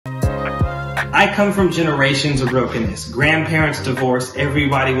I come from generations of brokenness. Grandparents divorced,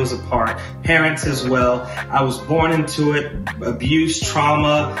 everybody was apart, parents as well. I was born into it, abuse,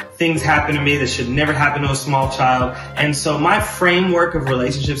 trauma, things happened to me that should never happen to a small child. And so my framework of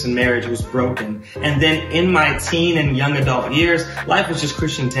relationships and marriage was broken. And then in my teen and young adult years, life was just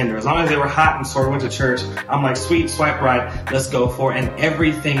Christian tender. As long as they were hot and sort of went to church, I'm like, sweet, swipe right, let's go for it. And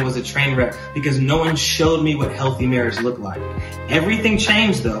everything was a train wreck because no one showed me what healthy marriage looked like. Everything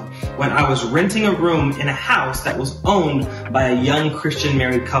changed though when I was renting a room in a house that was owned by a young Christian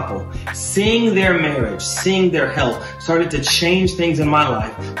married couple. Seeing their marriage, seeing their health started to change things in my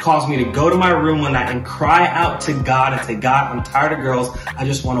life, caused me to go to my room one night and cry out to God and say, God, I'm tired of girls. I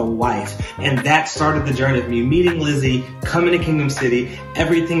just want a wife. And that started the journey of me meeting Lizzie, coming to Kingdom City,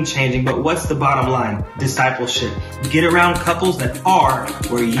 everything changing. But what's the bottom line? Discipleship. Get around couples that are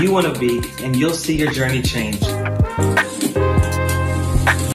where you want to be and you'll see your journey change.